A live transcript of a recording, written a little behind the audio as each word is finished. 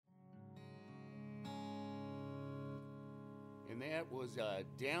And that was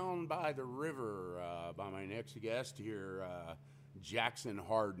Down by the River by my next guest here, Jackson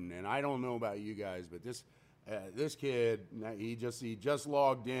Harden. And I don't know about you guys, but this kid, he just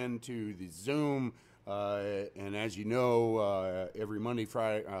logged into the Zoom. And as you know, every Monday,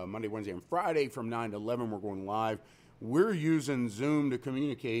 Wednesday, and Friday from 9 to 11, we're going live. We're using Zoom to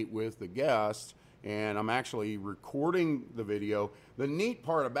communicate with the guests, and I'm actually recording the video. The neat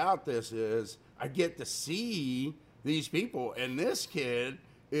part about this is I get to see these people, and this kid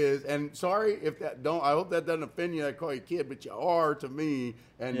is, and sorry if I hope that doesn't offend you, I call you kid, but you are to me,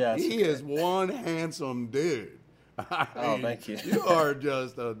 and Yes. he is one handsome dude. Oh, thank you. You are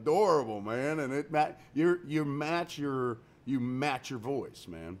just adorable, man, and you match your voice,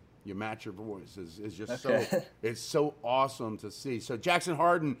 man. You match your voice. Is just Okay. it's so awesome to see. So Jackson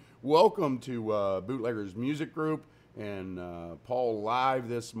Harden, welcome to Bootleggers Music Group and Paul Live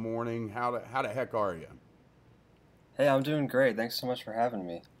this morning. How the heck are you? Hey, I'm doing great. Thanks so much for having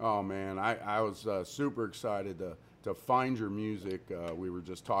me. Oh man, I was super excited to find your music. We were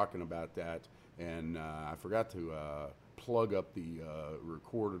just talking about that, and I forgot to plug up the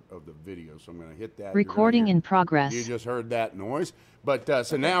record of the video, so I'm going to hit that. Recording in progress. You just heard that noise, but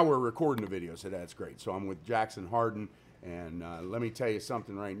so now we're recording the video, so that's great. So I'm with Jackson Harden, and let me tell you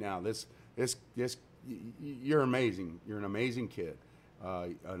something right now. This you're amazing. You're an amazing kid,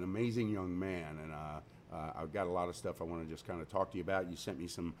 an amazing young man, and I've got a lot of stuff I want to just kind of talk to you about. You sent me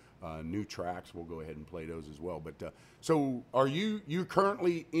some new tracks. We'll go ahead and play those as well. But so are you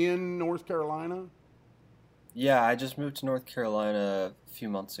currently in North Carolina? Yeah, I just moved to North Carolina a few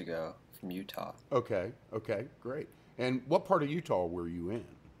months ago from Utah. Okay, great. And what part of Utah were you in?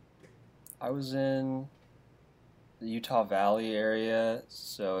 I was in the Utah Valley area,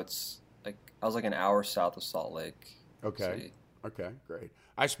 so it's like I was like an hour south of Salt Lake City. Okay, great.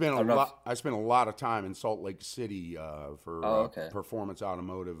 I spent a lot of time in Salt Lake City for Performance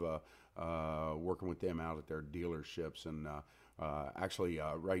Automotive, working with them out at their dealerships, and actually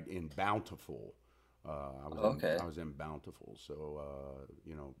right in Bountiful. I was in Bountiful, so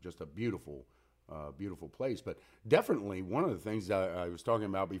just a beautiful place. But definitely one of the things that I was talking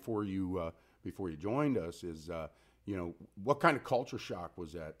about before you joined us is what kind of culture shock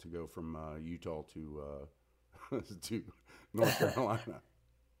was that to go from Utah to to North Carolina?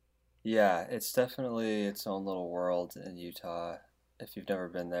 Yeah, it's definitely its own little world in Utah. If you've never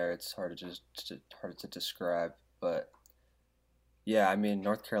been there, it's hard to describe. But yeah, I mean,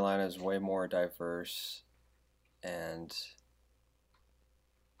 North Carolina is way more diverse, and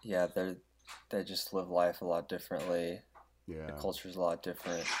yeah, they just live life a lot differently. Yeah, the culture's a lot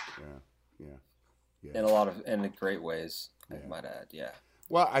different. Yeah. In great ways, I might add. Yeah.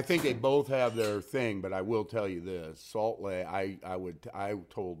 Well, I think they both have their thing, but I will tell you this: Salt Lake. I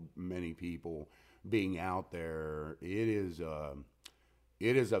told many people being out there, it is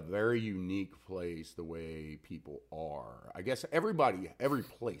a very unique place. The way people are, I guess every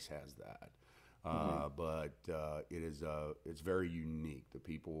place has that, but it's very unique. The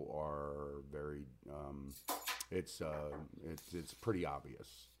people are very. It's pretty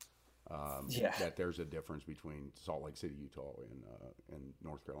obvious. That there's a difference between Salt Lake City, Utah, and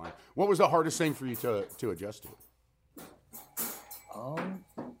North Carolina. What was the hardest thing for you to adjust to?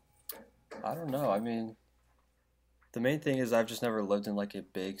 I don't know. I mean, the main thing is I've just never lived in like a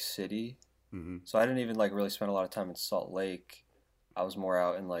big city, so I didn't even like really spend a lot of time in Salt Lake. I was more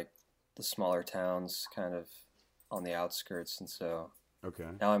out in like the smaller towns, kind of on the outskirts, and so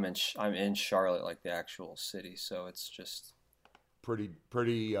now I'm in Charlotte, like the actual city. So it's just pretty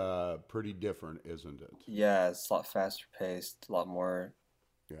different, isn't it? Yeah, it's a lot faster paced, a lot more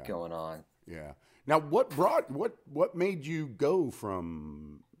going on. Yeah. Now, what made you go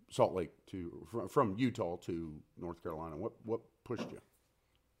from Salt Lake from Utah to North Carolina? What pushed you?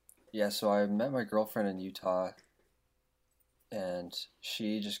 Yeah, so I met my girlfriend in Utah, and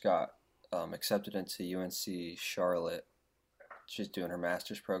she just got accepted into UNC Charlotte. She's doing her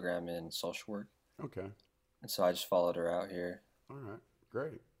master's program in social work. Okay. And so I just followed her out here. All right,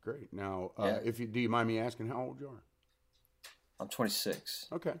 great. Now, do you mind me asking how old you are? I'm 26.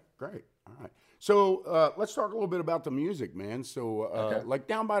 Okay, great. All right. So let's talk a little bit about the music, man. So, like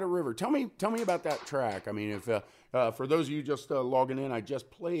Down by the River, tell me about that track. I mean, if for those of you just logging in, I just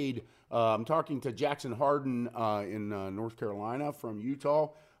played. I'm talking to Jackson Harden in North Carolina from Utah.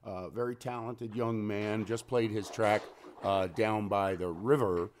 Very talented young man. Just played his track Down by the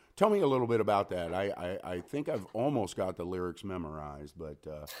River. Tell me a little bit about that. I think I've almost got the lyrics memorized, but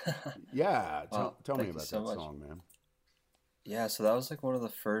tell me about that song, man. Yeah, so that was like one of the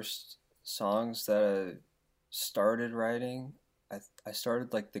first songs that I started writing. I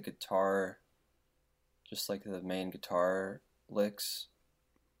started like the guitar, just like the main guitar licks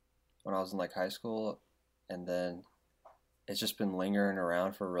when I was in like high school, and then it's just been lingering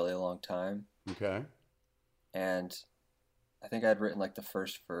around for a really long time. Okay. And I think I'd written like the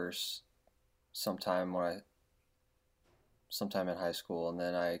first verse sometime sometime in high school, and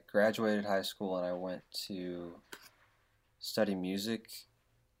then I graduated high school and I went to study music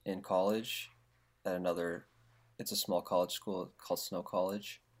in college at it's a small college school called Snow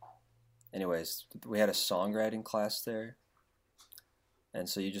College. Anyways, we had a songwriting class there, and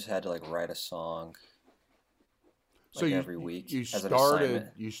so you just had to like write a song So every week you as an assignment.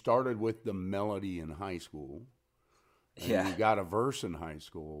 You started with the melody in high school. And Yeah. you got a verse in high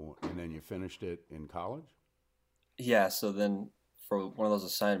school, and then you finished it in college? Yeah, so then for one of those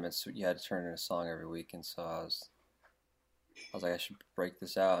assignments, you had to turn in a song every week, and so I was like, I should break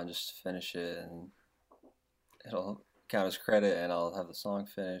this out and just finish it, and it'll count as credit, and I'll have the song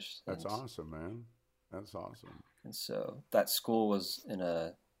finished. That's awesome, man. That's awesome. And so that school was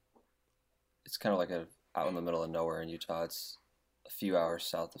it's kind of like out in the middle of nowhere in Utah. It's a few hours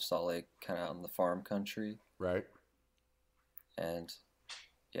south of Salt Lake, kind of out in the farm country. Right. And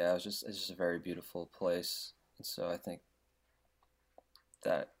yeah, it's just a very beautiful place. And so I think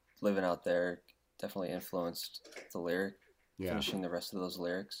that living out there definitely influenced the lyric, finishing the rest of those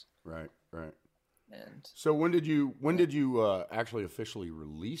lyrics. Right. And so when did you actually officially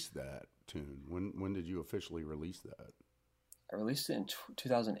release that tune? When did you officially release that? I released it in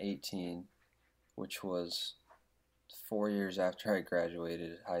 2018, which was 4 years after I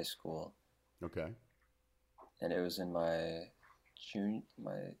graduated high school. Okay. And it was in my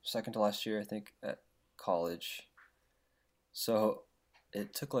second to last year, I think, at college. So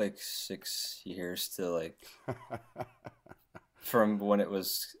it took like 6 years to like from when it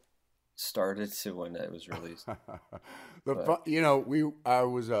was started to when it was released.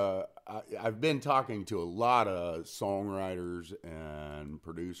 I've been talking to a lot of songwriters and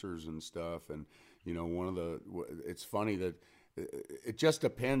producers and stuff, and it's funny that it just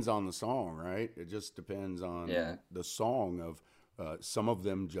depends on the song, right? It just depends on the song. Of some of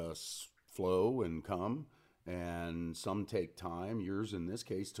them just flow and come, and some take time. Yours in this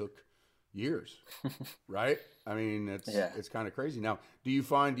case took years, right? I mean, it's kind of crazy. Now, do you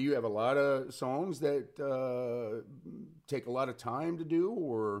have a lot of songs that take a lot of time to do,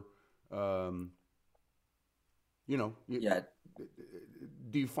 or do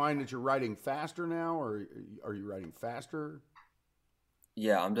you find that you're writing faster now, or are you writing faster?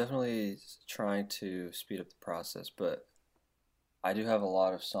 Yeah, I'm definitely trying to speed up the process, but I do have a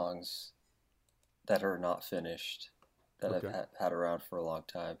lot of songs that are not finished that I've had around for a long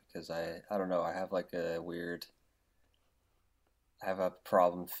time, because I don't know, I have like I have a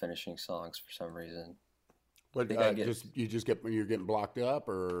problem finishing songs for some reason. But you're getting blocked up,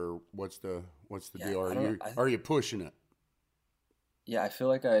 or what's the deal? Are you pushing it? Yeah, I feel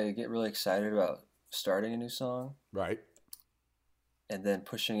like I get really excited about starting a new song. Right. And then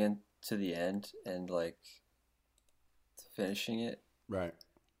pushing it to the end and like finishing it. Right.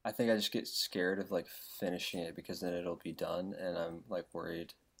 I think I just get scared of like finishing it, because then it'll be done, and I'm like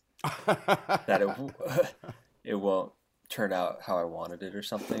worried that it won't turn out how I wanted it or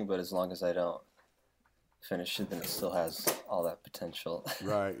something. But as long as I don't finish it, then it still has all that potential.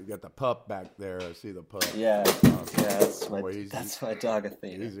 Right. You got the pup back there. I see the pup. Yeah. That's my dog,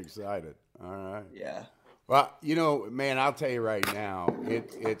 Athena. He's excited. All right. Yeah. Well, man, I'll tell you right now,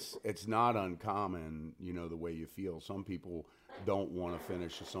 it's not uncommon, the way you feel. Some people don't want to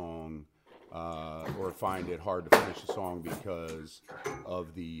finish a song, or find it hard to finish a song because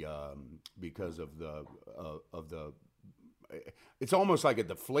of the it's almost like a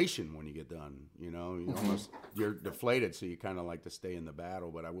deflation when you get done. You're deflated, so you kind of like to stay in the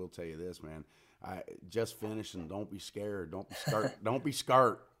battle. But I will tell you this, man, I just finish, and don't be scared. Don't be scared. Don't be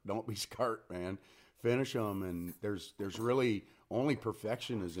scared. Don't be scared, man. Finish them, and there's really only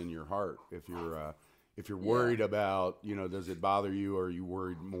perfection is in your heart. If you're worried about, does it bother you, or are you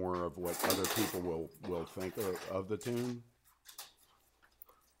worried more of what other people will think of the tune?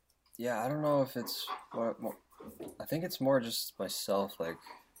 Yeah, I don't know if it's I think it's more just myself, like,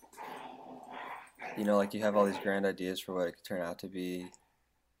 like you have all these grand ideas for what it could turn out to be,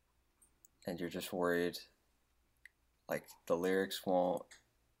 and you're just worried like the lyrics won't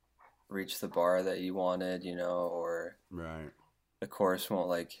reach the bar that you wanted, or right, the chorus won't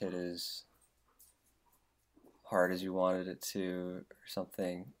like hit as hard as you wanted it to, or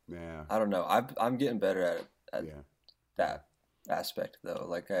something. Yeah, I don't know. I'm getting better at that aspect, though.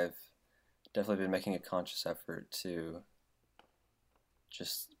 Like, I've definitely been making a conscious effort to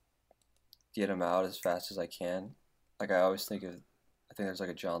just get them out as fast as I can. Like, I think there's like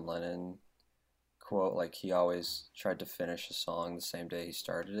a John Lennon quote, like he always tried to finish a song the same day he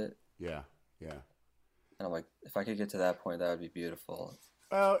started it. Yeah, yeah. And I'm like, if I could get to that point, that would be beautiful.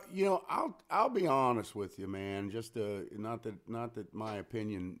 I'll be honest with you, man. Just not that my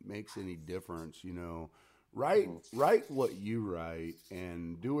opinion makes any difference. Write what you write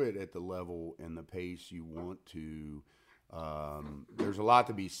and do it at the level and the pace you want to. There's a lot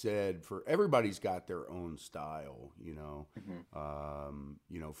to be said for everybody's got their own style.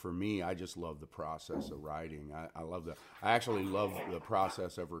 For me, I just love the process of writing. I actually love the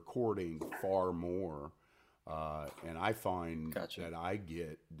process of recording far more. And I find that I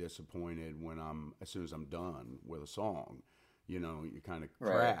get disappointed as soon as I'm done with a song. You kind of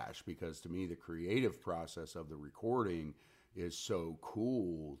crash because to me the creative process of the recording is so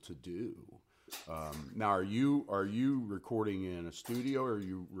cool to do. Now, are you recording in a studio, or are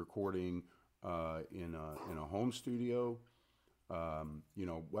you recording in a home studio?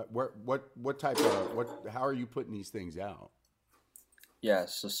 What type of how are you putting these things out? Yeah,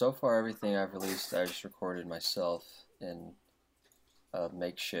 so far everything I've released, I just recorded myself in a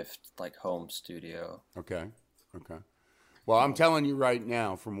makeshift like home studio. Okay. Well, I'm telling you right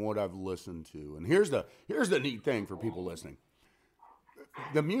now, from what I've listened to, and here's the neat thing for people listening.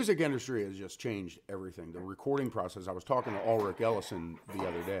 The music industry has just changed everything. The recording process. I was talking to Ulrich Ellison the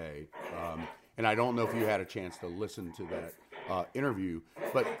other day, and I don't know if you had a chance to listen to that interview,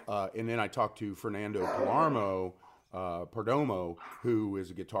 but and then I talked to Fernando Perdomo, who is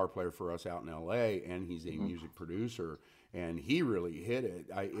a guitar player for us out in LA, and he's a music producer, and he really hit it.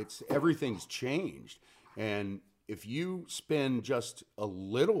 Everything's changed, and if you spend just a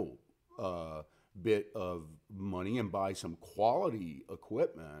little bit of money and buy some quality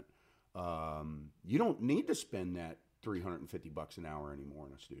equipment, you don't need to spend that $350 an hour anymore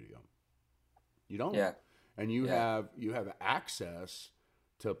in a studio. You don't. Yeah. And you have access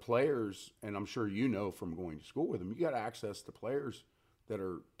to players, and I'm sure from going to school with them, you got access to players that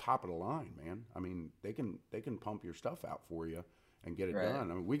are top of the line, man. I mean, they can pump your stuff out for you and get it done.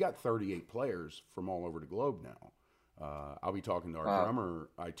 I mean, we got 38 players from all over the globe now. I'll be talking to our drummer,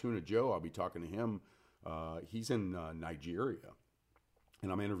 Ituna Joe. I'll be talking to him. He's in Nigeria,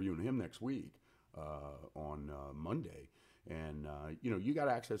 and I'm interviewing him next week on Monday. And you got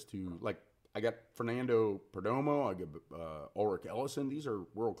access to, like, I got Fernando Perdomo, I got Ulrich Ellison. These are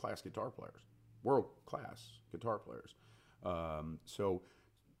world-class guitar players. So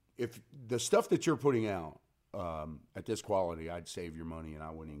if the stuff that you're putting out at this quality, I'd save your money and I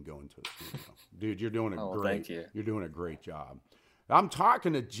wouldn't even go into the studio. Dude, you're doing thank you. You're doing a great job. I'm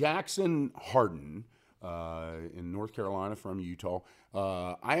talking to Jackson Harden in North Carolina from Utah.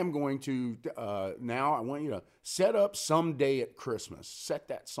 I am going to now. I want you to set up Someday at Christmas. Set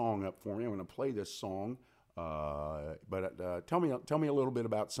that song up for me. I'm going to play this song. But tell me a little bit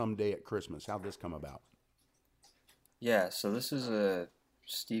about Someday at Christmas. How'd this come about? Yeah, so this is a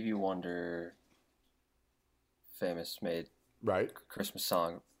Stevie Wonder famous made Christmas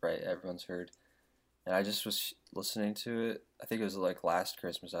song, right? Everyone's heard. And I just was listening to it. I think it was like last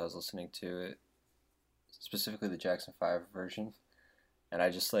Christmas I was listening to it, specifically the Jackson 5 version. And I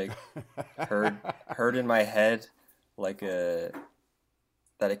just like heard in my head like that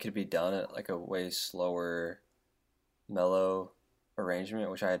it could be done at like a way slower, mellow arrangement,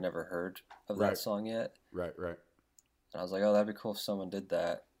 which I had never heard of that song yet. Right. And I was like, oh, that'd be cool if someone did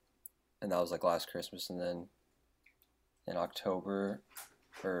that. And that was like last Christmas. And then in October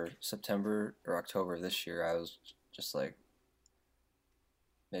or September or October of this year, I was just like,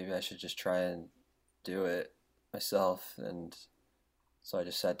 maybe I should just try and do it myself. And so I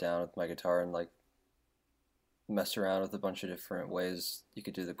just sat down with my guitar and like messed around with a bunch of different ways you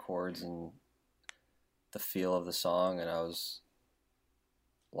could do the chords and the feel of the song, and I was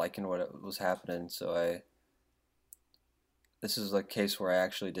liking what was happening. So this is a case where I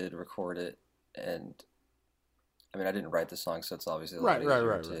actually did record it, and I mean, I didn't write the song, so it's obviously a lot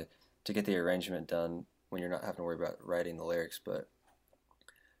easier to get the arrangement done when you're not having to worry about writing the lyrics. But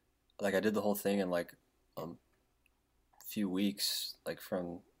like, I did the whole thing in like a few weeks, like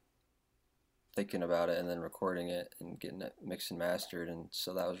from thinking about it and then recording it and getting it mixed and mastered, and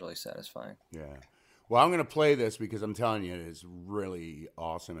so that was really satisfying. Yeah. Well, I'm going to play this because I'm telling you, it is really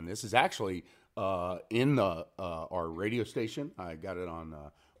awesome, and this is actually in our radio station. I got it on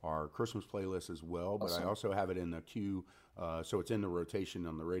our Christmas playlist as well, but awesome. I also have it in the queue, so it's in the rotation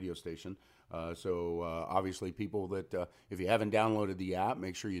on the radio station. So obviously, people that if you haven't downloaded the app,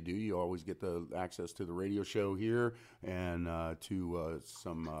 make sure you do. You always get the access to the radio show here and to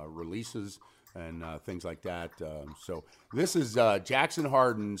some releases and things like that. So this is Jackson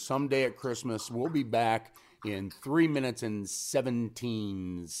Harden, Someday at Christmas. We'll be back in 3 minutes and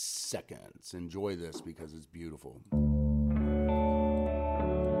 17 seconds. Enjoy this because it's beautiful.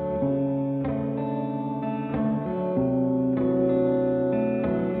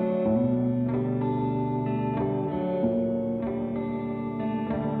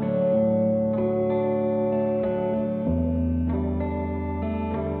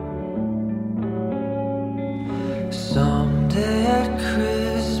 Someday at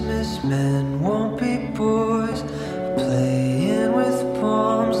Christmas, men won't be boys, playing with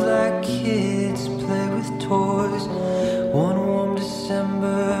bombs like kids play with toys. One warm December,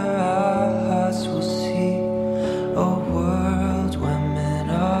 our hearts will see a world where men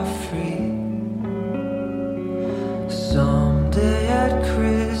are free. Someday at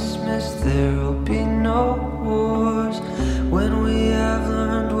Christmas, there'll be no wars, when we have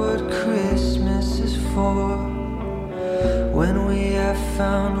learned what Christmas is for. When we have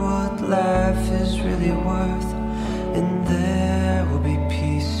found what life is really worth, and there will be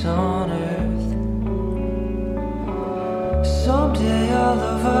peace on earth. Someday all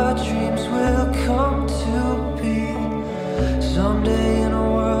of our dreams will come to be. Someday in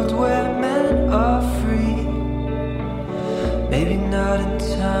a world where men are free. Maybe not in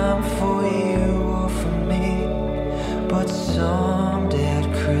time for you or for me, but someday at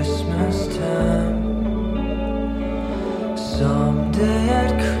Christmas time. Someday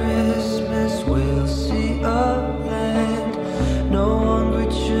at Christmas we'll see a land, no hungry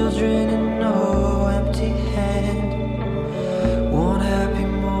children and no empty hand. One happy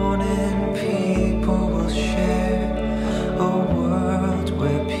morning people will share a world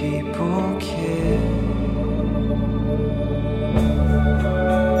where people care.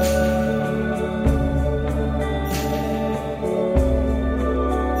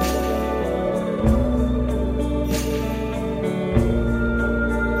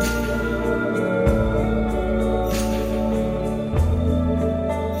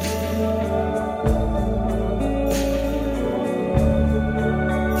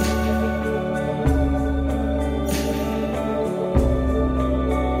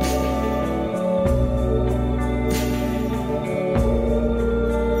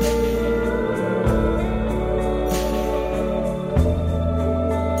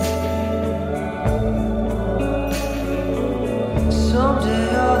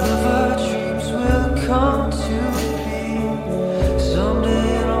 Someday all of our dreams will come to be.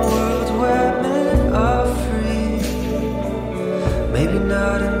 Someday in a world where men are free. Maybe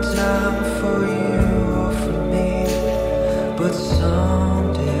not in time for you or for me, but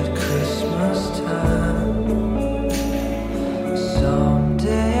someday at Christmas time.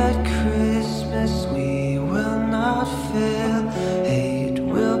 Someday at Christmas we will not fail. Hate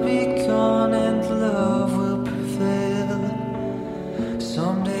will be gone and love will prevail.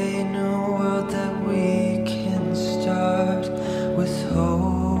 Someday a new world that we can start, with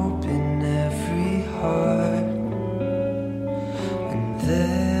hope in every heart. And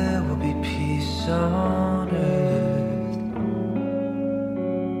there will be peace on earth.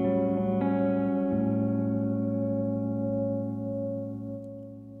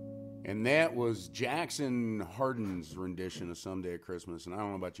 And that was Jackson Harden's rendition of Someday at Christmas. And I don't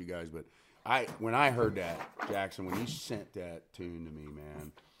know about you guys, but when I heard that, Jackson, when you sent that tune to me,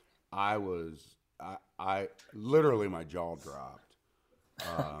 man, I literally, my jaw dropped.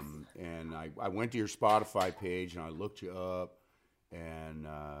 And I went to your Spotify page and I looked you up, and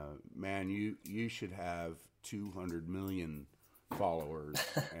man, you should have 200 million followers.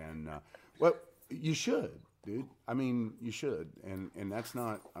 And well, you should, dude. I mean, you should. And that's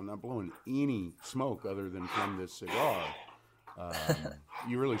not, I'm not blowing any smoke other than from this cigar.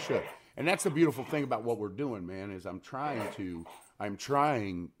 You really should. And that's the beautiful thing about what we're doing, man, is I'm trying to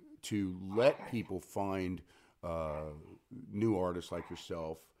let people find new artists like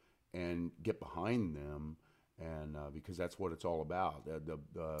yourself and get behind them, and because that's what it's all about.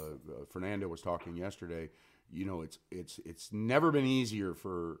 Fernando was talking yesterday. You know, it's never been easier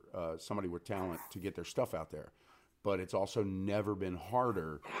for somebody with talent to get their stuff out there, but it's also never been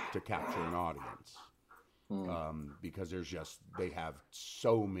harder to capture an audience. Because they have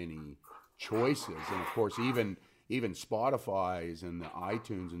so many choices, and of course even Spotify's and the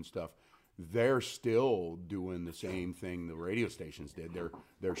iTunes and stuff, they're still doing the same thing the radio stations did.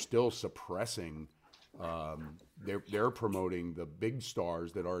 They're still suppressing. They're promoting the big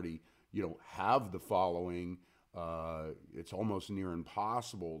stars that already have the following. It's almost near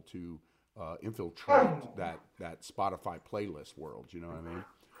impossible to infiltrate that Spotify playlist world. You know what I mean?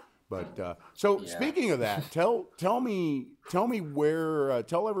 But speaking of that, tell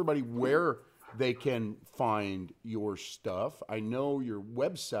everybody where they can find your stuff. I know your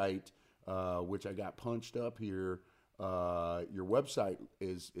website, which I got punched up here. Your website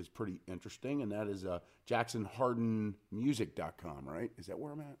is pretty interesting, and that is jacksonhardenmusic.com, right? Is that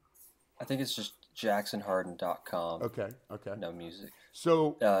where I'm at? I think it's just jacksonharden.com. Okay. No music.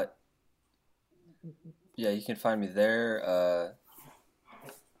 So, yeah, you can find me there.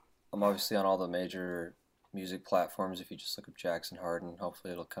 I'm obviously on all the major music platforms. If you just look up Jackson Harden,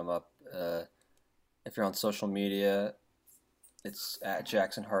 hopefully it'll come up. If you're on social media, it's at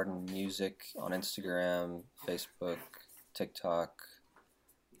Jackson Harden Music on Instagram, Facebook, TikTok.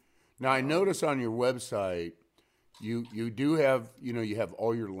 Now I notice on your website, you do have, you have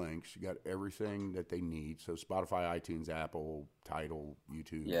all your links. You got everything that they need. So Spotify, iTunes, Apple, Tidal,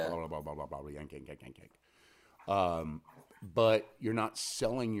 YouTube, blah, blah, blah, blah, blah, blah, yank. But you're not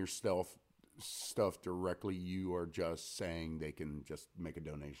selling your stuff directly. You are just saying they can just make a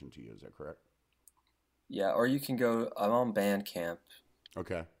donation to you. Is that correct? Yeah, or you can go, I'm on Bandcamp.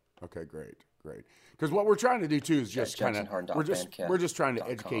 Okay, great. Because what we're trying to do too is just kind of we're just trying to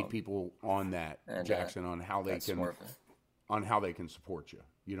educate people on that, and, Jackson, on how they can support you.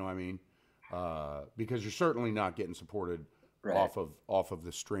 You know what I mean? Because you're certainly not getting supported off of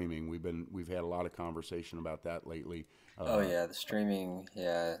the streaming. We've had a lot of conversation about that lately. The streaming,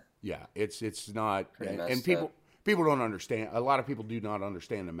 yeah, it's not, and people don't understand. A lot of people do not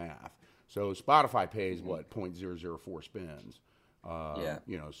understand the math. So Spotify pays 0.004 spins.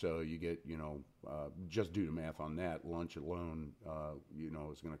 So you get, just do the math on that. Lunch alone,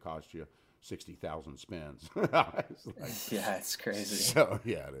 is going to cost you 60,000 spins. It's crazy. So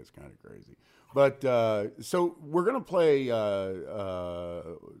yeah, it is kind of crazy. But so we're going to play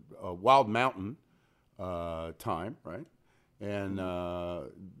Wild Mountain time, right? And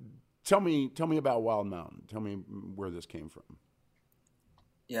tell me about Wild Mountain. Tell me where this came from.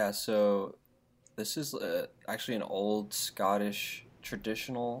 Yeah, so this is actually an old Scottish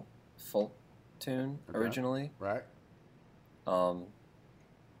traditional folk tune originally. Right. I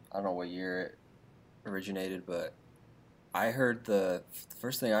don't know what year it originated, but I heard the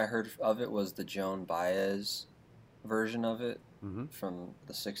first thing I heard of it was the Joan Baez version of it from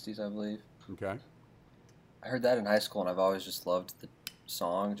the 60s, I believe. Okay. I heard that in high school, and I've always just loved the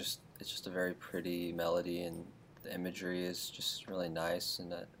song. It's just a very pretty melody, and the imagery is just really nice,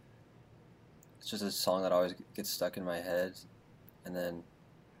 and that it's just a song that always gets stuck in my head. And then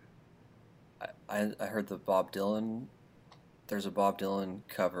I heard the Bob Dylan. There's a Bob Dylan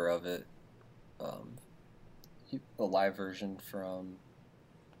cover of it, the live version from,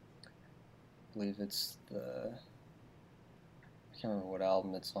 I believe it's I can't remember what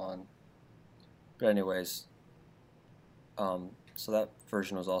album it's on. But anyways, so that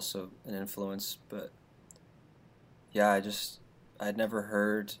version was also an influence, but yeah, I'd never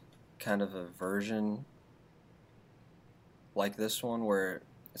heard kind of a version like this one where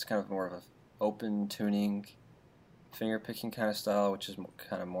it's kind of more of an open tuning, finger picking kind of style, which is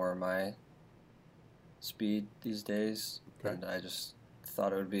kind of more my speed these days. Okay. And I just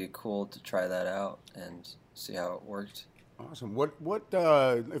thought it would be cool to try that out and see how it worked. Awesome. What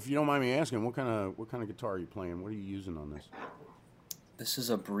if you don't mind me asking, what kind of guitar are you playing? What are you using on this? This is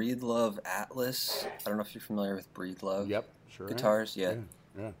a Breedlove Atlas. I don't know if you're familiar with Breedlove. Yep, sure. Guitars, yeah.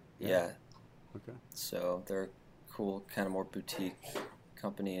 Okay. So they're a cool, kind of more boutique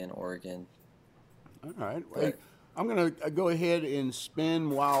company in Oregon. All right. Well, I'm going to go ahead and spin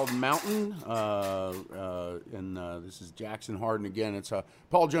Wild Mountain. And this is Jackson Harden again. It's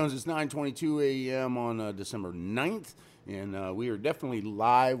Paul Jones. It's 9:22 a.m. on December 9th. And we are definitely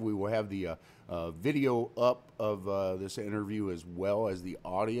live. We will have the video up of this interview as well as the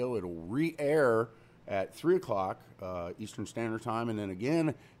audio. It'll re-air at 3 o'clock Eastern Standard Time, and then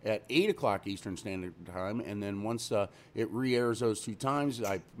again at 8 o'clock Eastern Standard Time. And then once it re-airs those two times,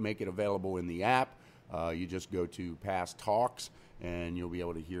 I make it available in the app. You just go to Past Talks, and you'll be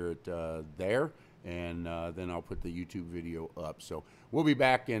able to hear it there. And then I'll put the YouTube video up. So we'll be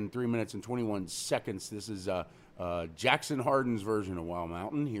back in 3 minutes and 21 seconds. This is Jackson Harden's version of Wild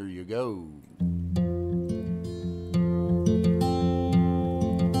Mountain. Here you go.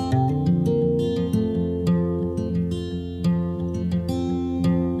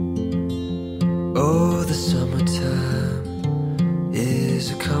 Oh, the summertime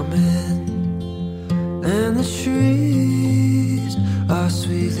is a-comin', and the trees are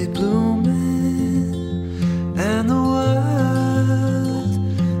sweetly blooming, and the wild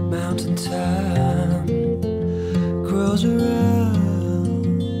mountain thyme grows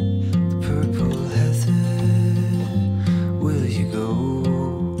around the purple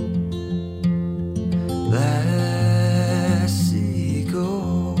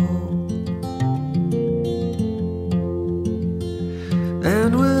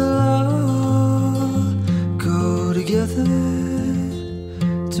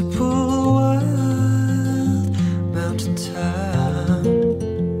to pull a wild mountain town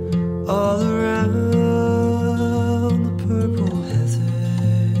all around the purple heather.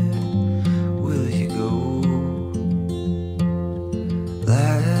 Will you go,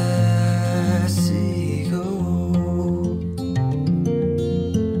 lassie, go?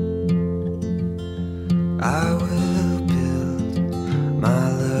 I will build my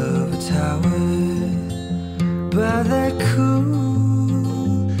love a tower by that cool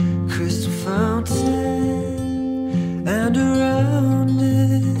crystal fountain, and around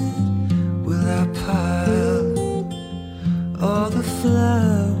it will I pile all the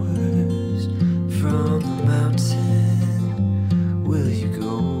flowers from the mountain. Will you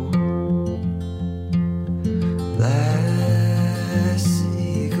go, lassie,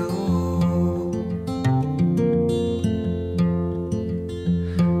 go?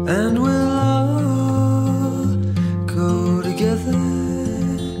 And we'll all go together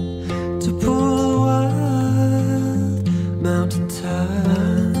to pull a wild mountain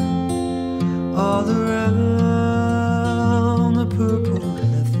town all around the purple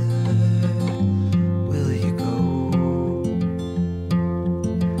heather. Will you go,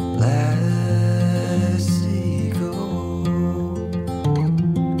 lassie, go?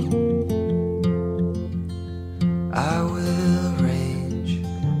 I will range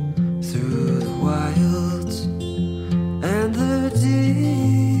through the wilds and the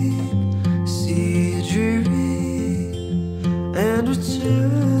deep sea dreary, and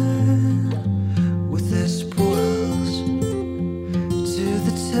return with their spoils to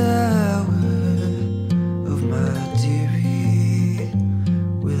the tower of my dearie.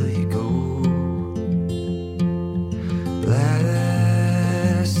 Will you go,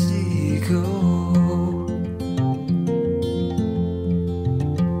 lassie, go?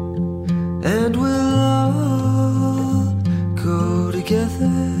 And we'll all go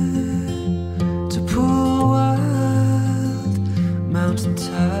together to pull a wild mountain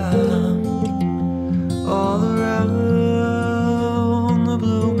town all around the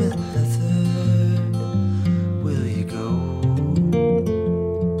blooming heather. Will you go,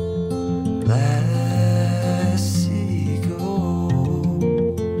 lassie, go?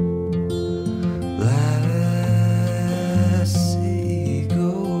 Lassie,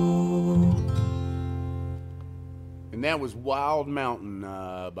 go? And that was Wild Mountain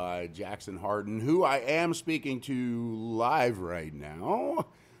by Jackson Harden, who I am speaking to live right now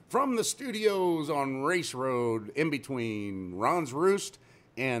from the studios on Race Road in between Ron's Roost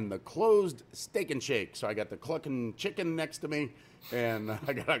and the closed Steak and Shake. So I got the Cluckin' Chicken next to me, and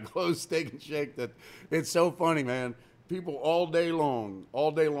I got a closed Steak and Shake. That it's so funny, man. People all day long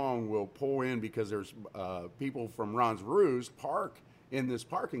will pull in because there's people from Ron's Roost park in this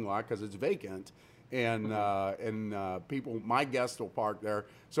parking lot because it's vacant. And people, my guests will park there.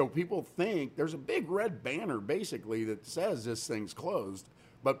 So people think there's a big red banner basically that says this thing's closed.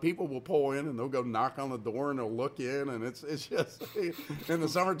 But people will pull in and they'll go knock on the door and they'll look in, and it's just in the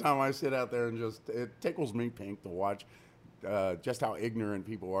summertime I sit out there and just it tickles me pink to watch just how ignorant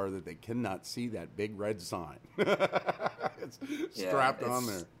people are that they cannot see that big red sign. It's strapped on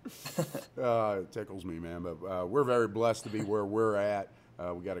there. It tickles me, man. But we're very blessed to be where we're at.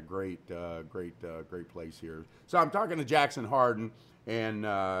 We got a great place here. So I'm talking to Jackson Harden, and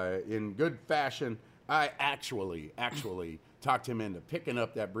in good fashion, I actually talked him into picking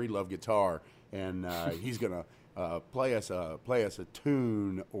up that Breedlove guitar, and he's gonna play us a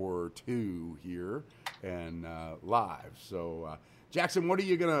tune or two here and live. So Jackson, what are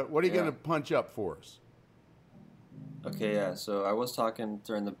you gonna punch up for us? Okay, yeah. So I was talking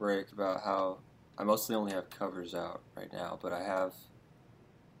during the break about how I mostly only have covers out right now, but I have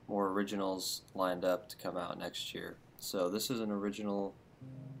more originals lined up to come out next year. So this is an original.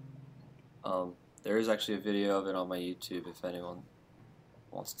 There is actually a video of it on my YouTube if anyone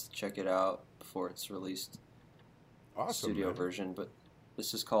wants to check it out before it's released. Awesome, studio man. version, but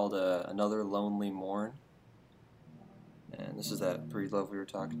this is called Another Lonely Morn. And this is that Breedlove we were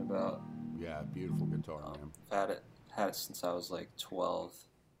talking about. Yeah, beautiful guitar, man. I've had it since I was like 12.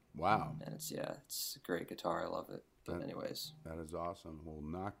 Wow. And it's a great guitar. I love it. But anyways, that is awesome. Well,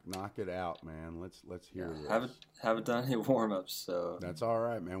 knock it out, man. Let's hear this. Haven't done any warm ups, so that's all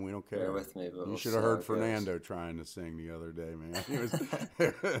right, man. We don't care. Bear with me, but you should have heard Fernando trying to sing the other day, man.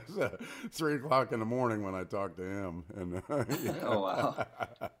 It was 3 o'clock in the morning when I talked to him. And oh wow!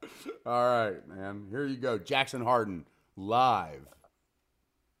 All right, man. Here you go, Jackson Harden live.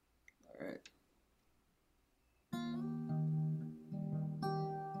 All right.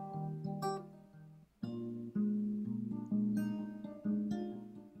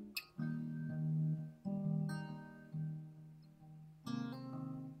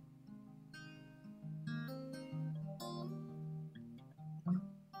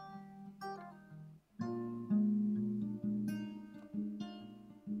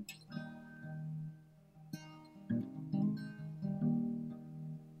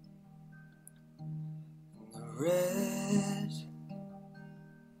 red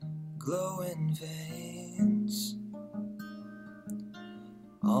glowing veins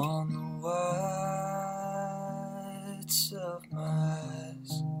on the whites of my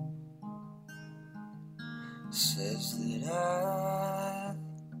eyes says that I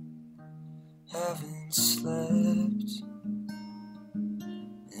haven't slept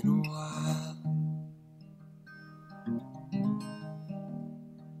in a while.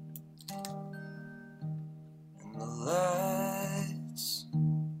 And the lights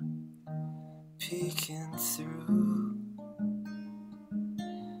peeking through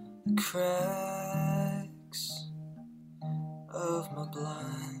the cracks of my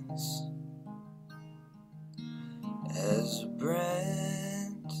blinds as a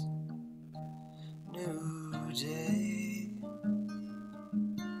brand new day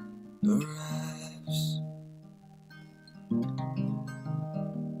arrives.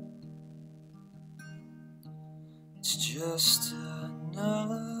 It's just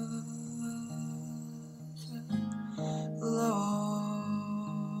another lonely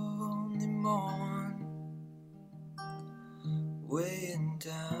morn weighing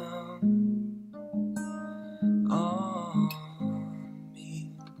down on me.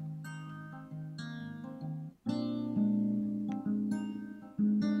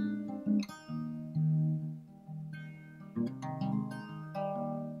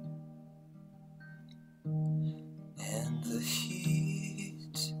 And the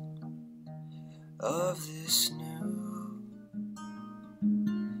heat of this new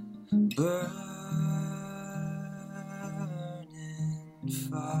burning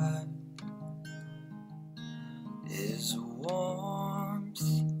fire is a warmth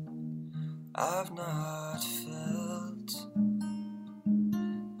I've not felt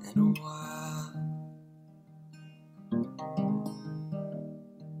in a while.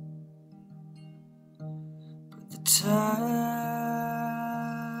 But the time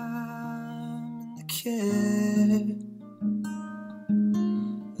and the care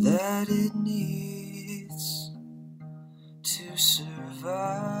that it needs to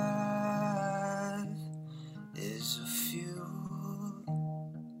survive is a fuel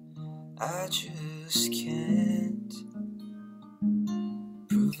I just can't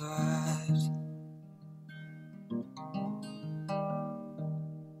provide.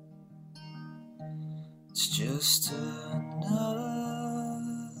 It's just another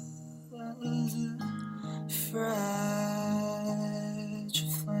fragile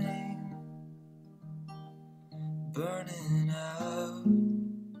flame burning out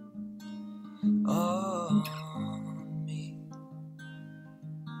on me.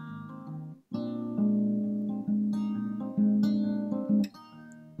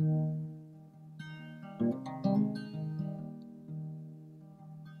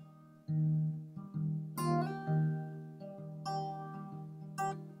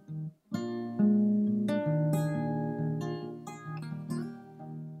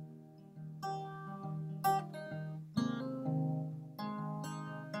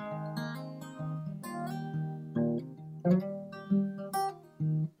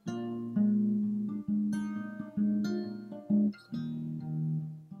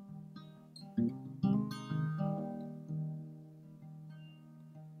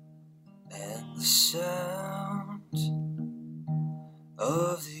 And the sound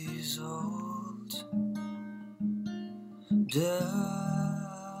of these old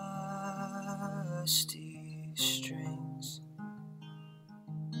dusty strings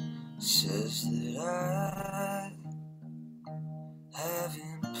says that I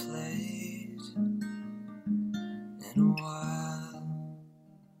haven't played in a while.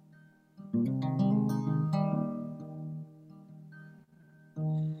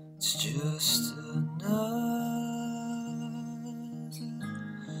 It's just another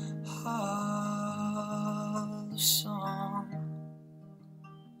hollow song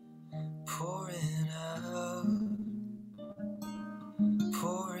pouring out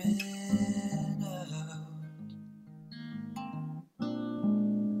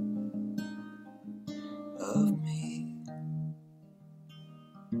of me.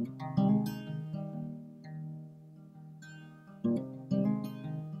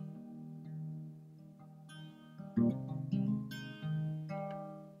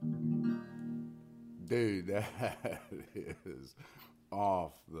 Dude, that is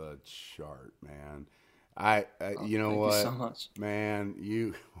off the chart, man. I you know Thank what, you so much. man,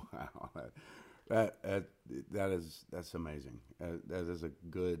 wow, that's amazing. That is a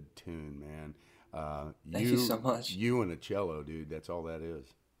good tune, man. Thank you so much. You and a cello, dude. That's all that is.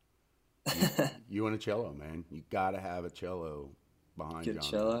 You and a cello, man. You got to have a cello behind Get a John.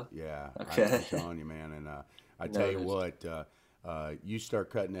 cello? Yeah. Okay. I'm telling you, man. And I tell you what, you start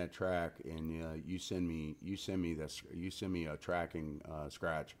cutting that track, and you send me a tracking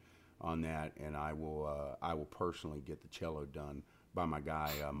scratch on that, and I will personally get the cello done by my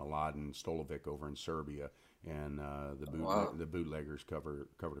guy Mladen Stolovic over in Serbia, and the bootleggers cover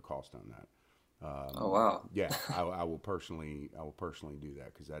the cost on that. Oh wow! Yeah, I will personally do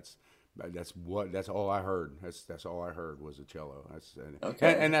that, because that's all I heard. That's all I heard was a cello.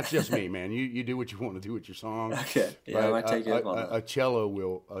 And that's just me, man. You do what you want to do with your song. Okay, yeah, I might take it on that. A cello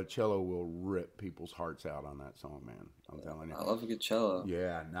will rip people's hearts out on that song, man. I'm telling you. I love a good cello.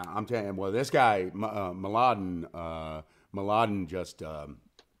 Yeah, no, I'm telling you. Well, this guy Mladen just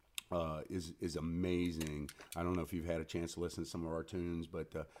is amazing. I don't know if you've had a chance to listen to some of our tunes,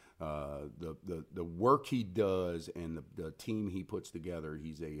 but the work he does and the team he puts together.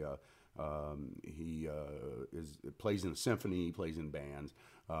 He's plays in a symphony, he plays in bands,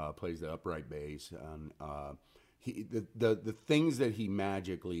 plays the upright bass, and the things that he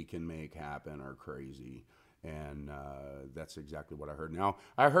magically can make happen are crazy. And that's exactly what I heard. Now,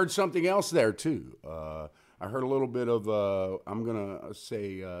 I heard something else there, too. I heard a little bit of, I'm going to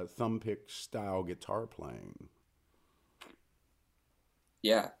say, thumb-pick style guitar playing.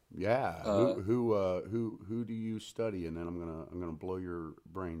 Yeah. Yeah. Who do you study? And then I'm gonna blow your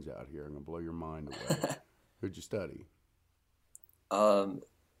brains out here. I'm gonna blow your mind away. Who'd you study? You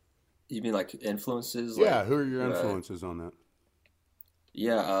mean like influences? Yeah. Like, who are your influences on that?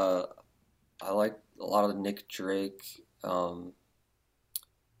 Yeah. I like a lot of Nick Drake. I don't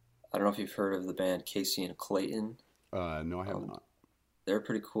know if you've heard of the band Casey and Clayton. No, I have not. They're a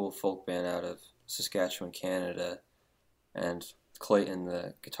pretty cool folk band out of Saskatchewan, Canada, and Clayton,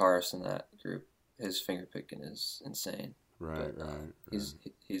 the guitarist in that group, his finger picking is insane. Right.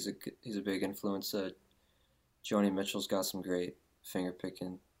 He's a big influence. Joni Mitchell's got some great finger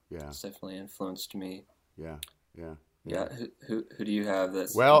picking. Yeah, it's definitely influenced me. Yeah. Who do you have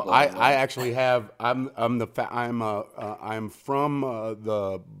that's? Well, I actually have. I'm from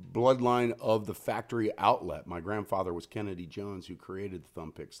the bloodline of the Factory Outlet. My grandfather was Kennedy Jones, who created the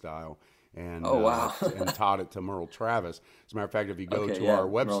thumb pick style. And and taught it to Merle Travis. As a matter of fact, if you go to our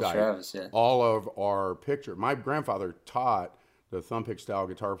website, Travis, all of our picture. My grandfather taught the thumb pick style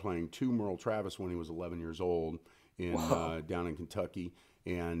guitar playing to Merle Travis when he was 11 years old down in Kentucky.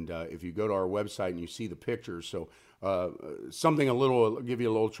 And if you go to our website and you see the pictures, so I'll give you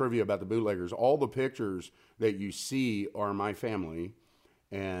a little trivia about the Bootleggers. All the pictures that you see are my family,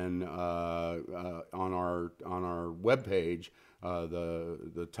 and on our webpage.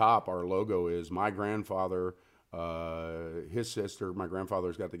 The top, our logo is my grandfather, his sister. My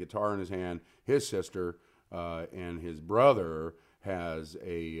grandfather's got the guitar in his hand. His sister and his brother has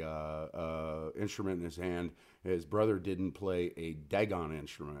a instrument in his hand. His brother didn't play a daggone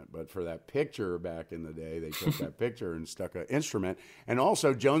instrument, but for that picture back in the day, they took that picture and stuck an instrument. And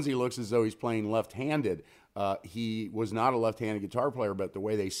also, Jonesy looks as though he's playing left-handed. He was not a left-handed guitar player, but the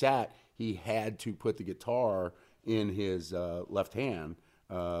way they sat, he had to put the guitar in his left hand,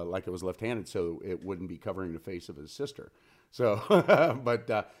 like it was left-handed, so it wouldn't be covering the face of his sister. So,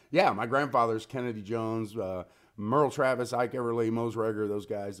 my grandfather's Kennedy Jones, Merle Travis, Ike Everly, Mose Regger, those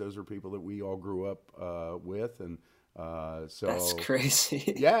guys, those are people that we all grew up with. And so that's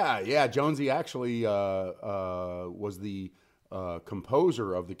crazy. Yeah. Jonesy actually was the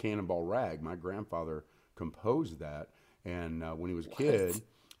composer of the Cannonball Rag. My grandfather composed that, and when he was a kid...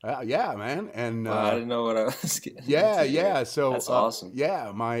 yeah, man, and I didn't know what I was getting. Yeah. So that's awesome. Yeah,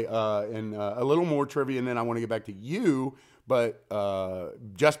 and a little more trivia, and then I want to get back to you. But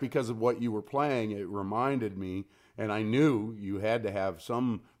just because of what you were playing, it reminded me, and I knew you had to have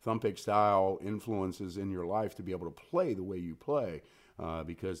some thumb pick style influences in your life to be able to play the way you play,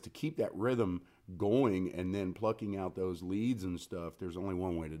 because to keep that rhythm going and then plucking out those leads and stuff, there's only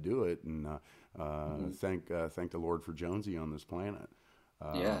one way to do it. And thank the Lord for Jonesy on this planet.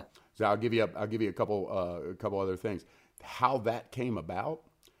 So I'll give you a couple other things. How that came about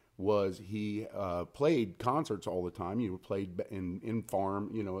was he played concerts all the time. He played in farm,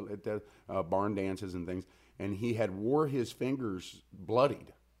 at the barn dances and things, and he had wore his fingers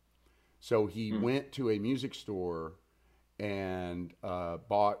bloodied. So he went to a music store and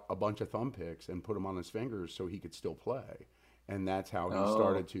bought a bunch of thumb picks and put them on his fingers so he could still play. And that's how he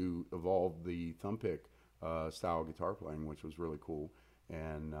started to evolve the thumb pick style guitar playing, which was really cool.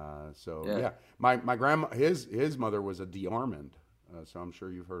 And my grandma, his mother was a DeArmond, so I'm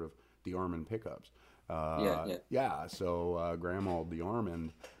sure you've heard of DeArmond pickups. So Grandma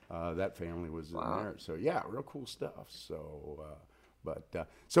DeArmond, that family was in there. So real cool stuff. So,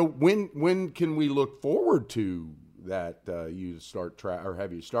 so when can we look forward to that you start or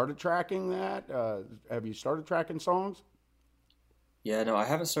have you started tracking that? Have you started tracking songs? Yeah, no, I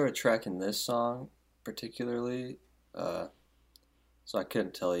haven't started tracking this song particularly, so I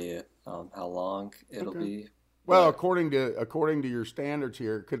couldn't tell you how long it'll be. Well, But according to your standards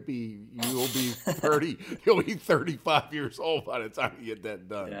here, it could be you'll be 35 years old by the time you get that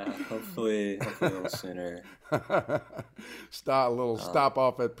done. yeah, hopefully a little sooner. Stop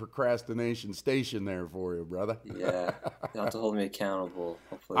off at procrastination station there for you, brother. Yeah, you'll have to hold me accountable.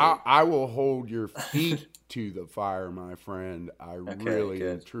 Hopefully, I will hold your feet to the fire, my friend. I really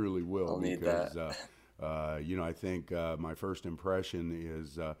good. and truly will. I'll need because, that. I think my first impression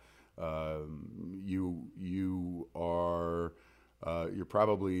is you are you're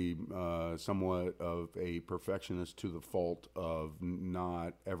probably somewhat of a perfectionist to the fault of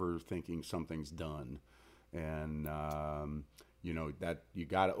not ever thinking something's done, and that you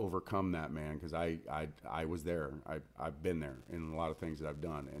got to overcome that, man. Because I was there. I've been there in a lot of things that I've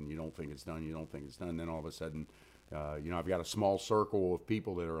done, and you don't think it's done. You don't think it's done. Then all of a sudden, I've got a small circle of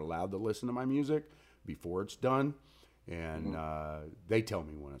people that are allowed to listen to my music before it's done, and they tell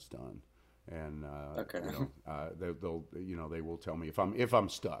me when it's done, and they will tell me if I'm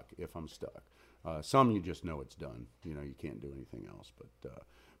stuck. Some you just know it's done. You can't do anything else.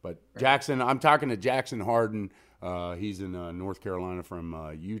 But Jackson, I'm talking to Jackson Harden. He's in North Carolina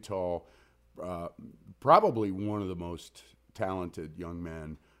from Utah. Probably one of the most talented young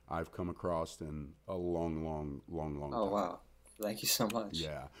men I've come across in a long time. Oh wow! Thank you so much.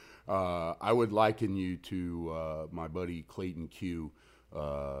 Yeah. I would liken you to my buddy Clayton Q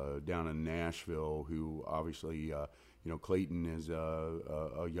down in Nashville, who obviously, Clayton is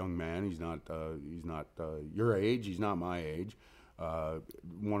a young man. He's not your age. He's not my age.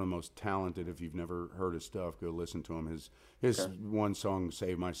 One of the most talented. If you've never heard his stuff, go listen to him. His one song,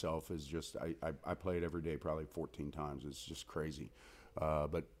 "Save Myself," is just I play it every day, probably 14 times. It's just crazy.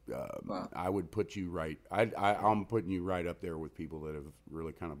 But Wow. I would put you right. I'm putting you right up there with people that have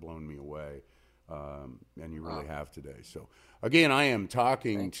really kind of blown me away, and you really have today. So again, I am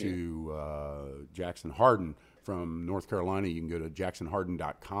talking to Jackson Harden from North Carolina. You can go to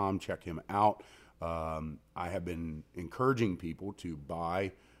jacksonharden.com, check him out. I have been encouraging people to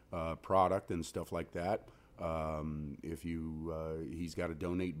buy product and stuff like that. If he's got a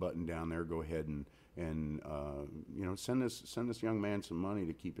donate button down there. Go ahead and send this young man some money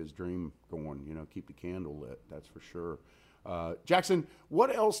to keep his dream going. Keep the candle lit. That's for sure. Jackson,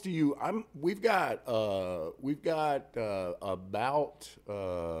 what else do you? We've got about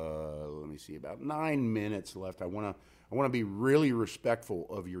let me see, about 9 minutes left. I want to be really respectful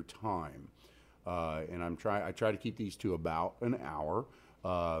of your time, and I try to keep these to about an hour.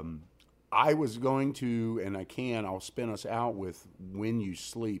 I was going to, and I'll spin us out with "When You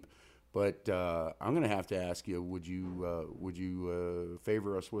Sleep." But I'm going to have to ask you: would you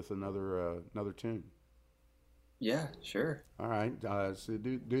favor us with another tune? Yeah, sure. All right. So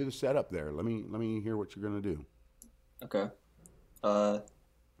do the setup there. Let me hear what you're going to do. Okay. I'll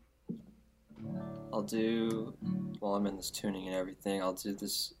do, while I'm in this tuning and everything, I'll do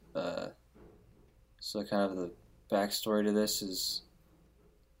this. So kind of the backstory to this is,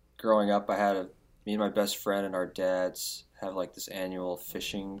 growing up, me and my best friend and our dads have like this annual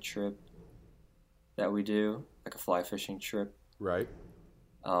fishing trip that we do, like a fly fishing trip. Right.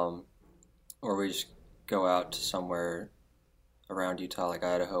 Or we just go out to somewhere around Utah, like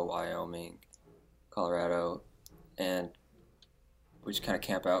Idaho, Wyoming, Colorado, and we just kind of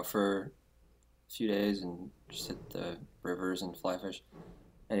camp out for a few days and just hit the rivers and fly fish.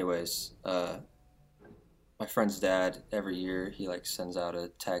 Anyways, my friend's dad, every year, he like sends out a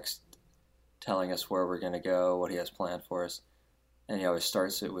text telling us where we're going to go, what he has planned for us. And he always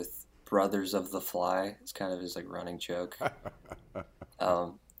starts it with "Brothers of the Fly." It's kind of his like running joke.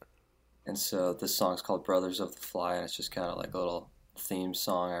 And so this song's called "Brothers of the Fly," and it's just kind of like a little theme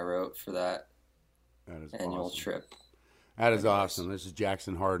song I wrote for that annual trip. That is awesome. This is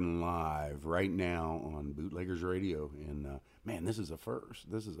Jackson Harden live right now on Bootleggers Radio. And man, this is a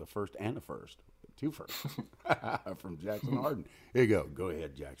first. This is a first and a first. Two firsts from Jackson Harden. Here you go. Go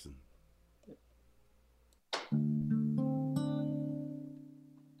ahead, Jackson.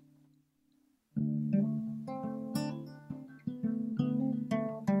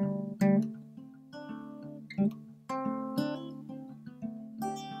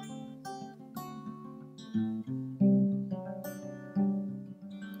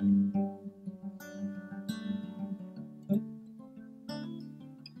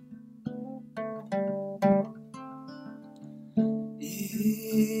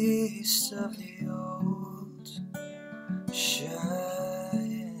 East of the old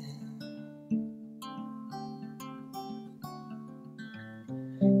Cheyenne,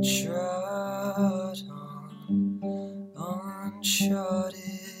 trod on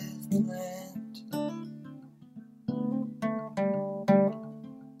uncharted land.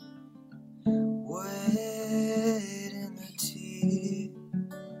 Wade in the deep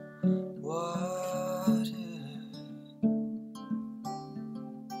water.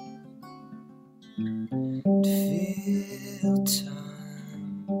 Feel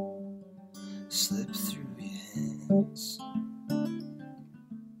time slip through your hands.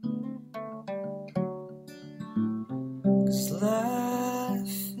 'Cause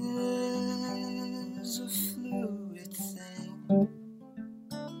life is a fluid thing.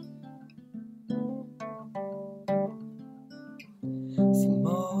 The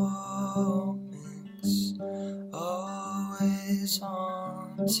moment's always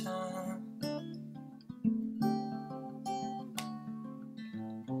on time.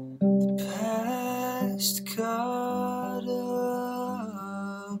 The past caught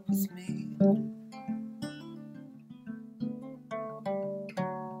up with me.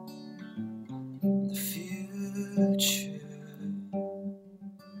 The future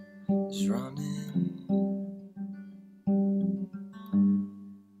is running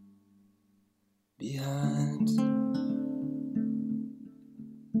behind.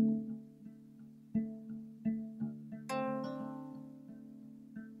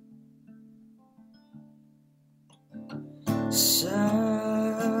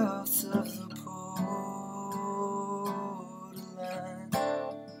 South of the borderline,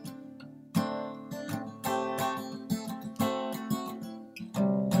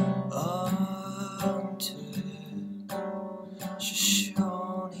 under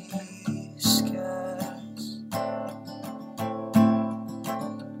Shoshone skies,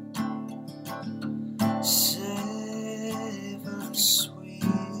 savor the sweet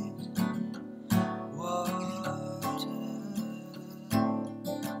water.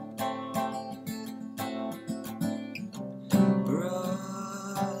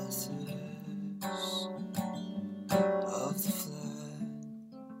 Brothers of the flag.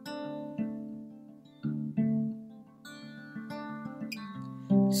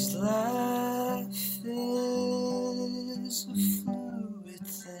 'Cause life is a fluid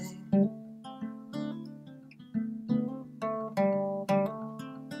thing.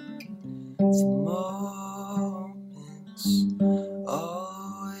 The moment's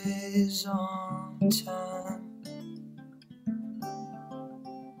always on time.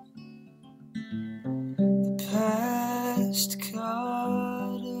 The past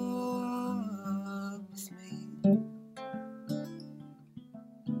caught up with me.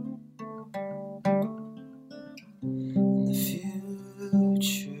 And the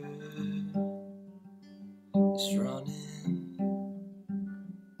future is running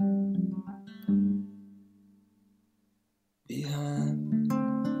behind.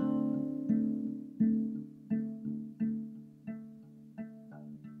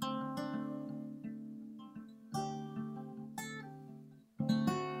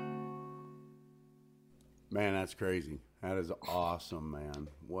 Man, that's crazy. That is awesome, man.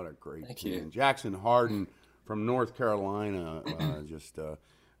 What a great Thank tune. you. Jackson Harden from North Carolina.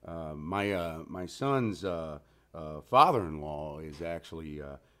 My son's father-in-law is actually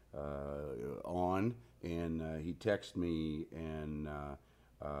on, and he texted me, and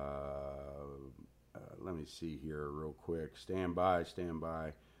let me see here real quick. Stand by.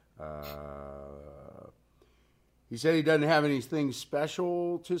 He said he doesn't have anything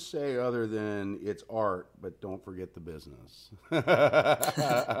special to say other than it's art, but don't forget the business. Thank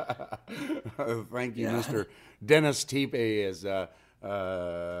you, Yeah. Mr. Dennis Tepe is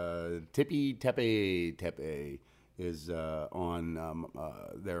Tippy Tepe is on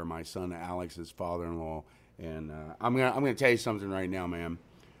there. My son Alex's father-in-law, and I'm gonna tell you something right now, man.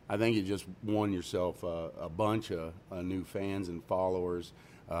 I think you just won yourself a bunch of new fans and followers.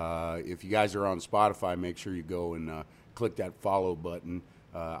 If you guys are on Spotify, make sure you go and click that follow button.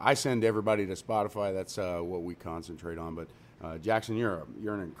 I send everybody to Spotify. That's what we concentrate on. But Jackson, you're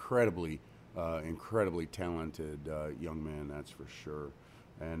an incredibly talented young man. That's for sure.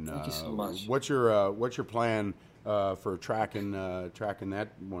 And Thank you so much. What's your plan for tracking that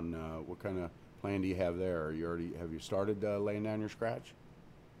one? What kind of plan do you have there? Have you started laying down your scratch?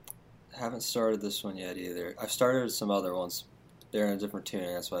 Haven't started this one yet either. I've started some other ones. They're in a different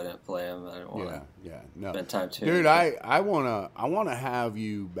tuning. That's why I didn't play them. I didn't want No. spend time tuning. Dude, I wanna have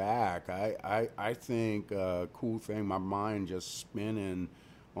you back. I think a cool thing. My mind just spinning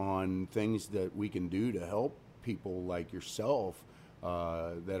on things that we can do to help people like yourself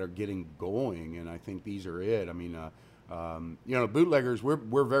that are getting going, and I think these are it. I mean, bootleggers.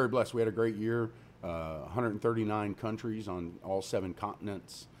 We're very blessed. We had a great year. 139 countries on all 7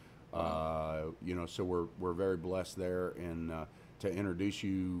 continents. So we're very blessed there, and to introduce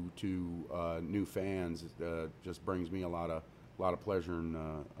you to new fans just brings me a lot of pleasure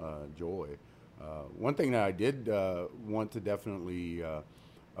and joy. One thing that I did want to definitely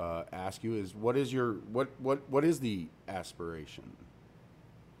ask you is what is the aspiration?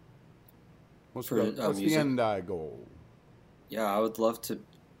 What's the end goal? Yeah, I would love to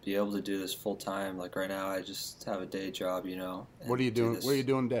be able to do this full time. Like right now, I just have a day job, What are you doing? What are you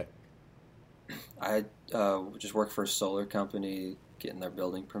doing today? I just work for a solar company, getting their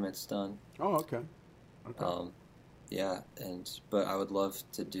building permits done. Oh, okay. But I would love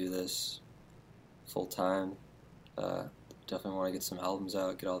to do this full time. Definitely want to get some albums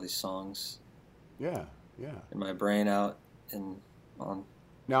out, get all these songs. Yeah. In my brain out and on.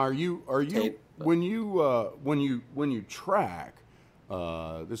 Now, are you tape, when you track?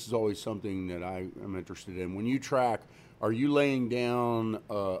 This is always something that I am interested in. When you track, are you laying down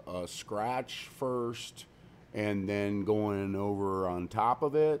a scratch first and then going over on top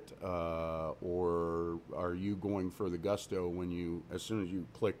of it, or are you going for the gusto as soon as you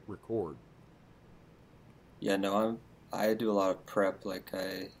click record? Yeah, no, I do a lot of prep. Like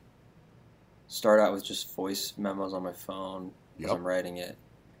I start out with just voice memos on my phone as I'm writing it.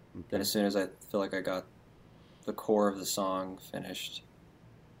 Okay. Then as soon as I feel like I got the core of the song finished,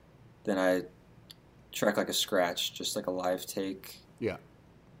 then I track like a scratch, just like a live take. Yeah.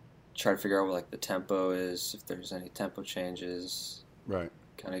 Try to figure out what like the tempo is, if there's any tempo changes. Right.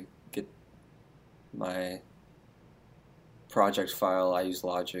 Kind of get my project file. I use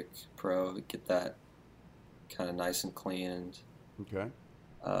Logic Pro, get that kind of nice and clean. And okay.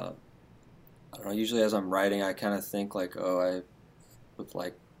 I don't know. Usually, as I'm writing, I kind of think like, I would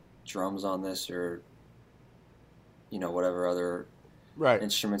like drums on this, or whatever other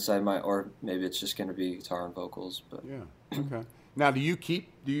instruments I might, or maybe it's just going to be guitar and vocals. But yeah. Okay. Now, do you keep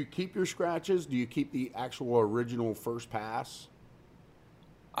your scratches? Do you keep the actual original first pass?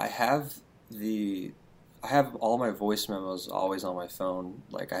 I have all my voice memos always on my phone.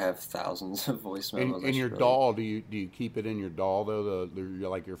 Like I have thousands of voice memos. In your DAW, do you keep it in your DAW though?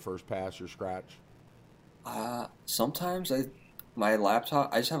 Like your first pass, your scratch. Sometimes my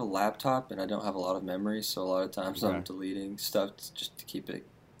laptop. I just have a laptop and I don't have a lot of memory, so a lot of times I'm deleting stuff just to keep it.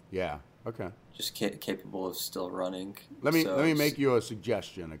 Yeah. Okay. Just capable of still running. Let me make you a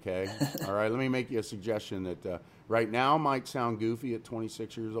suggestion, okay? All right. Let me make you a suggestion that right now might sound goofy at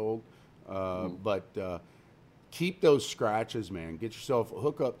 26 years old, but keep those scratches, man. Get yourself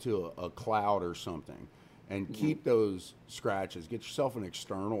hook up to a cloud or something, and keep those scratches. Get yourself an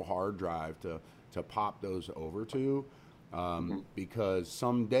external hard drive to pop those over to, because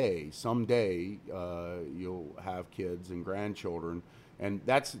someday you'll have kids and grandchildren, and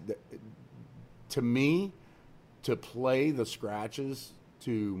that's to me, to play the scratches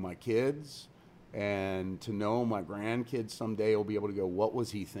to my kids and to know my grandkids someday will be able to go, what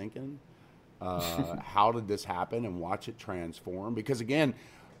was he thinking? How did this happen? And watch it transform. Because again,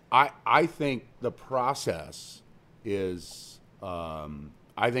 I think the process is the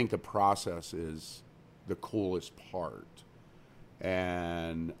coolest part.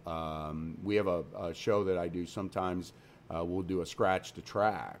 And we have a show that I do sometimes. We'll do a scratch to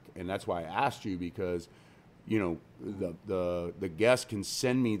track, and that's why I asked you, because the guests can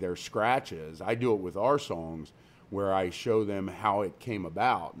send me their scratches. I do it with our songs where I show them how it came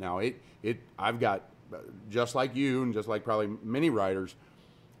about. Now I've got, just like you and just like probably many writers,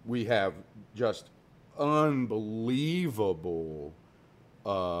 we have just unbelievable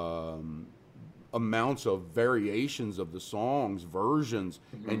amounts of variations of the songs, versions,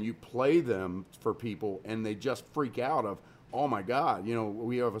 and you play them for people and they just freak out of, oh my God,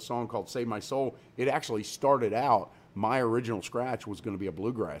 we have a song called Save My Soul. It actually started out, my original scratch was going to be a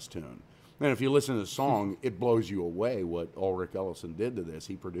bluegrass tune. And if you listen to the song, it blows you away what Ulrich Ellison did to this.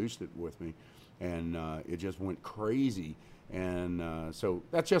 He produced it with me, and it just went crazy. And so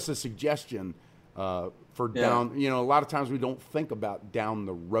that's just a suggestion for down, a lot of times we don't think about down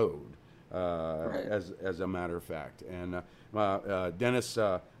the road. As a matter of fact, and Dennis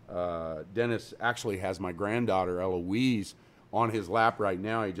actually has my granddaughter Eloise on his lap right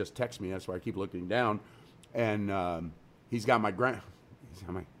now. He just texted me, that's why I keep looking down, and he's got my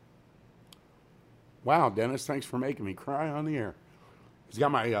wow, Dennis, thanks for making me cry on the air. He's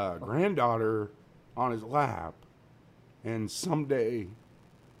got my granddaughter on his lap, and someday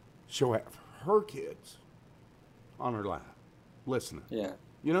she'll have her kids on her lap listening. Yeah.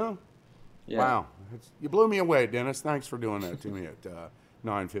 Yeah. Wow. You blew me away, Dennis. Thanks for doing that to me at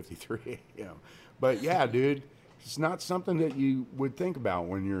 9:53 a.m. But yeah, dude, it's not something that you would think about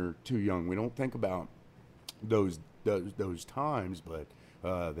when you're too young. We don't think about those times, but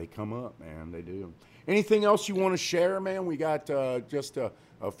they come up, man. They do. Anything else you want to share, man? We got just a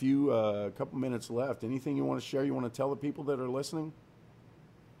couple minutes left. Anything you want to share? You want to tell the people that are listening?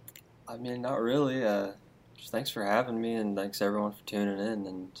 I mean, not really. Just thanks for having me, and thanks everyone for tuning in.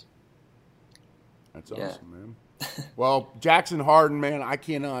 And that's awesome, man. Well, Jackson Harden, man, I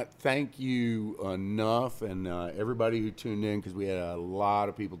cannot thank you enough, and everybody who tuned in, because we had a lot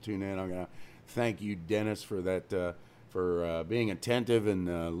of people tune in. I'm gonna thank you, Dennis, for that, for being attentive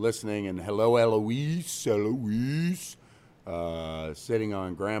and listening. And hello, Eloise, sitting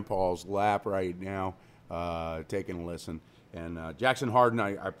on Grandpa's lap right now, taking a listen. And Jackson Harden,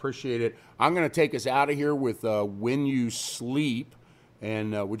 I appreciate it. I'm gonna take us out of here with "When You Sleep,"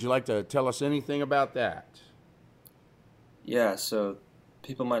 and would you like to tell us anything about that? Yeah, so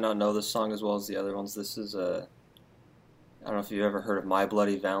people might not know this song as well as the other ones. This is I don't know if you've ever heard of My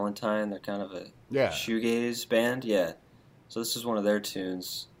Bloody Valentine. They're kind of a shoegaze band. Yeah. So this is one of their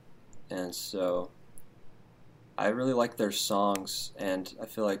tunes. And so I really like their songs, and I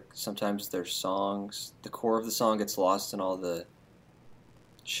feel like sometimes their songs, the core of the song gets lost in all the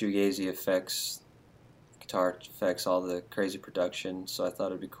shoegazy effects, guitar effects, all the crazy production. So I thought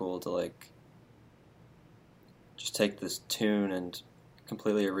it'd be cool to like just take this tune and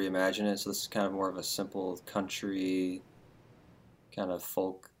completely reimagine it. So this is kind of more of a simple country kind of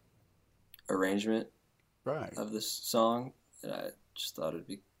folk arrangement of this song. And I just thought it'd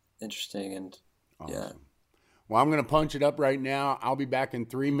be interesting, and awesome. Yeah. Well, I'm going to punch it up right now. I'll be back in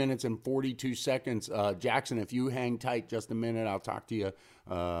 3 minutes and 42 seconds. Jackson, if you hang tight just a minute, I'll talk to you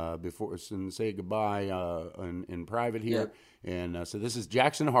before and say goodbye in private here. Yeah. And so this is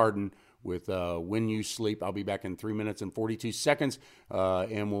Jackson Harden with "When You Sleep." I'll be back in 3 minutes and 42 seconds,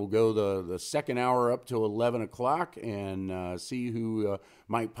 and we'll go the second hour up to 11 o'clock and see who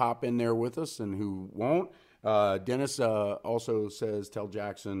might pop in there with us and who won't. Dennis also says, tell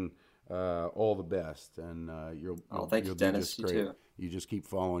Jackson all the best, and you'll thank you, Dennis. You too. You just keep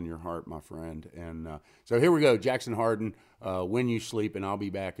following your heart, my friend. And so here we go, Jackson Harden, "When You Sleep," and I'll be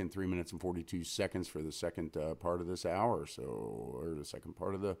back in 3 minutes and 42 seconds for the second part of this hour, or the second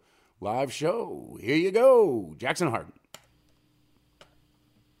part of the live show. Here you go, Jackson Harden.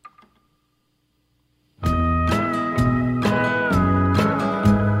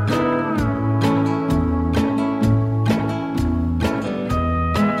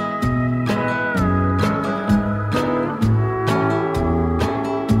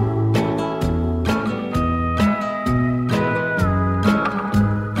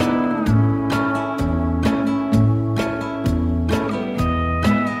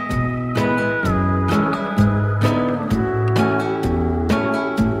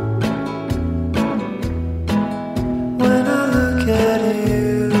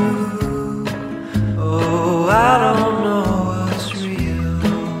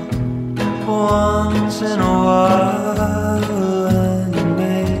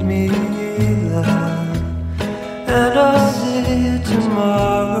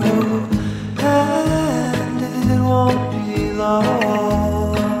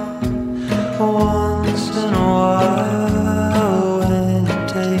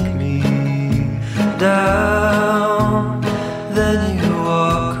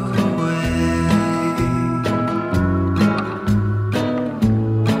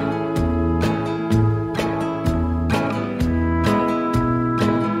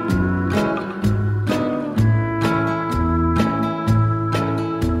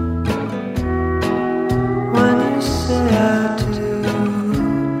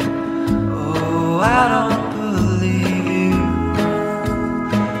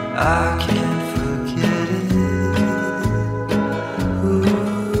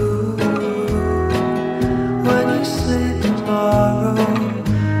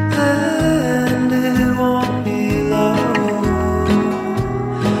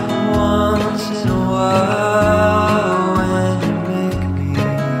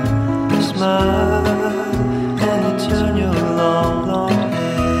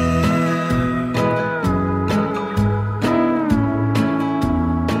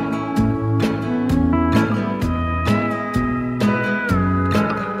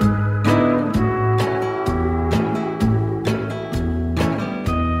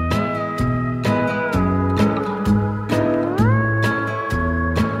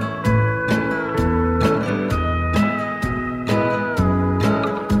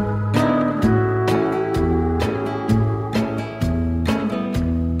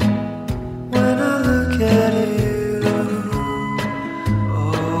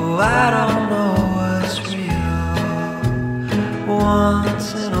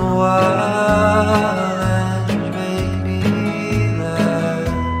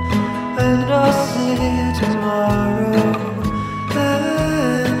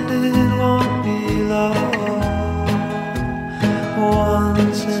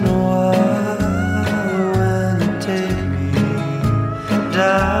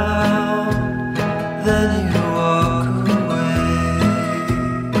 down, then you walk away.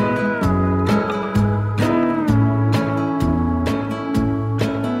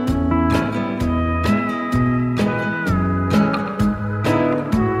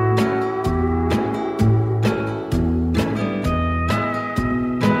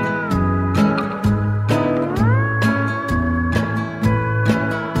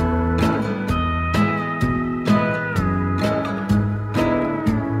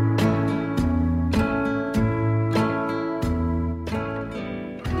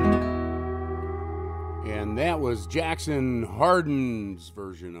 Was Jackson Harden's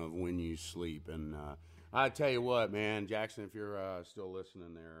version of When You Sleep. And I tell you what, man, Jackson, if you're still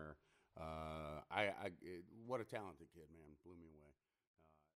listening there, what a talented kid, man. Blew me away.